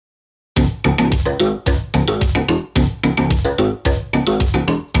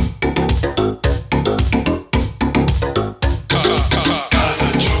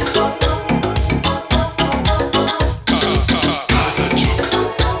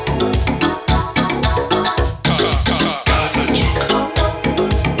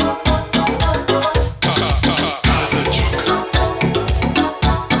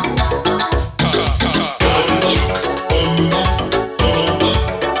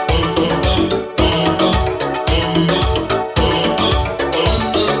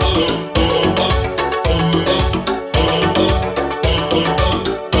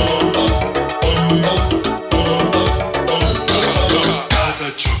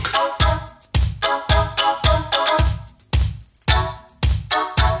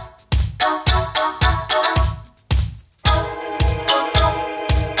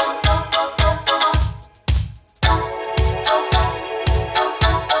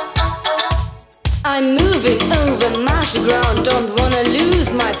I'm moving over marshy ground, don't wanna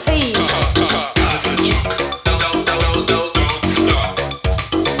lose my face.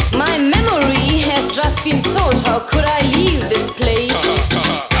 My memory has just been sold, how could I leave this place?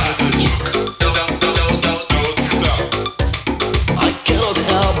 I cannot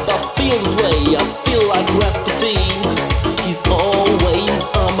help but feel this way, I feel like Rasputin. He's always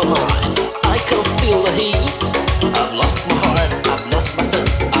on my mind, I can feel the heat. I've lost my heart, I've lost my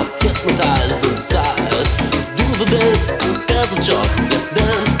sense, I'm hypnotized inside. Let's do the dance to Kasatschok, let's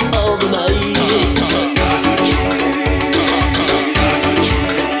dance all the night.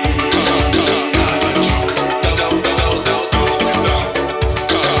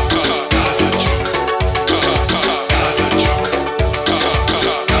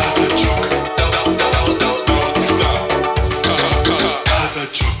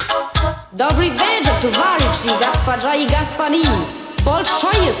 Dobry wieczór, towarzyszy, gasparza i gasparin.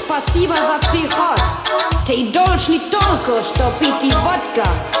 Bolszoje spasiba za przychod. Tej dolczni tolko, što piti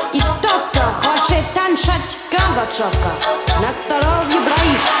vodka. I toka, hoće tančać Kasatšoka. Na stolovju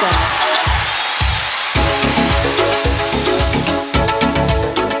brajiška.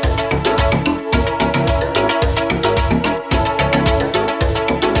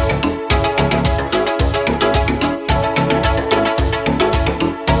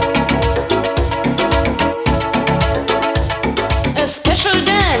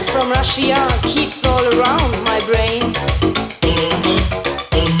 From Russia keeps all around my brain.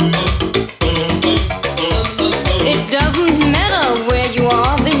 It doesn't matter where you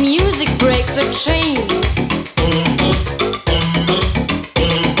are, the music breaks the chain.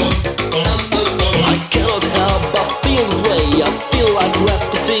 I cannot help but feel this way, I feel like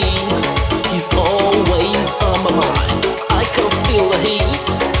Rasputin. He's always on my mind, I can feel the heat.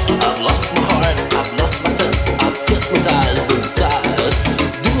 I've lost my heart, I've lost my sense, I'm hypnotized inside.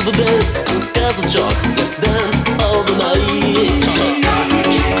 The dance to Kasatschok, let's dance all the night.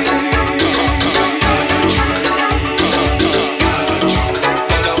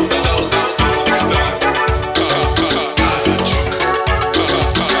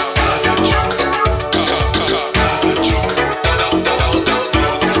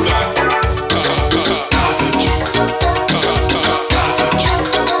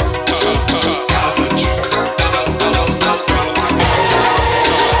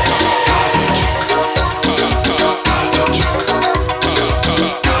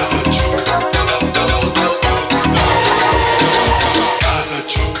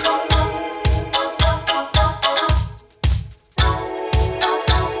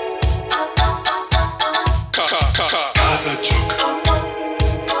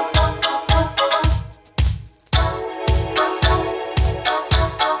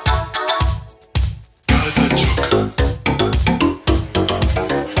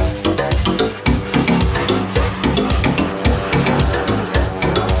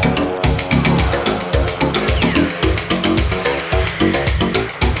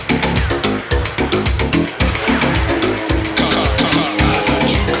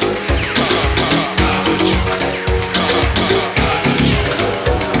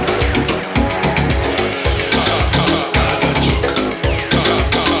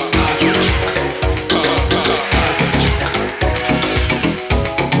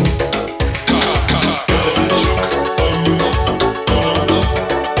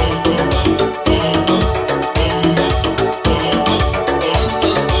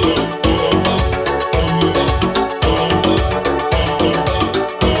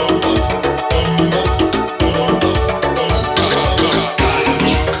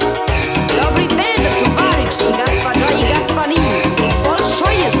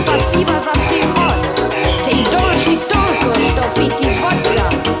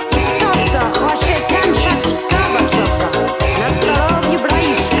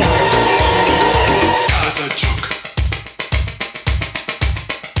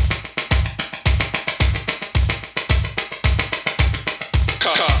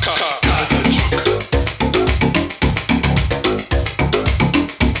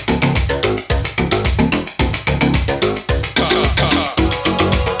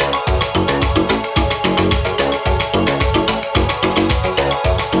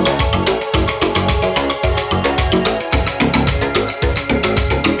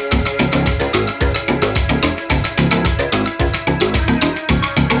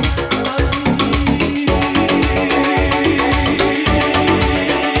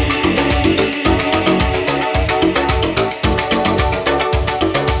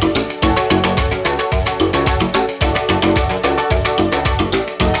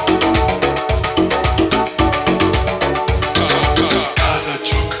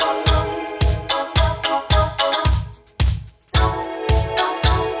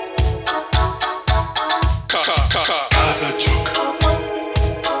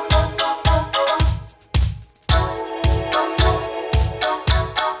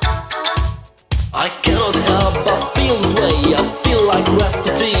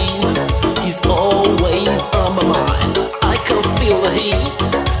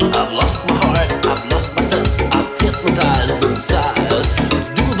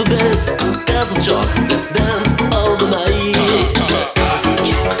 Kasatschok.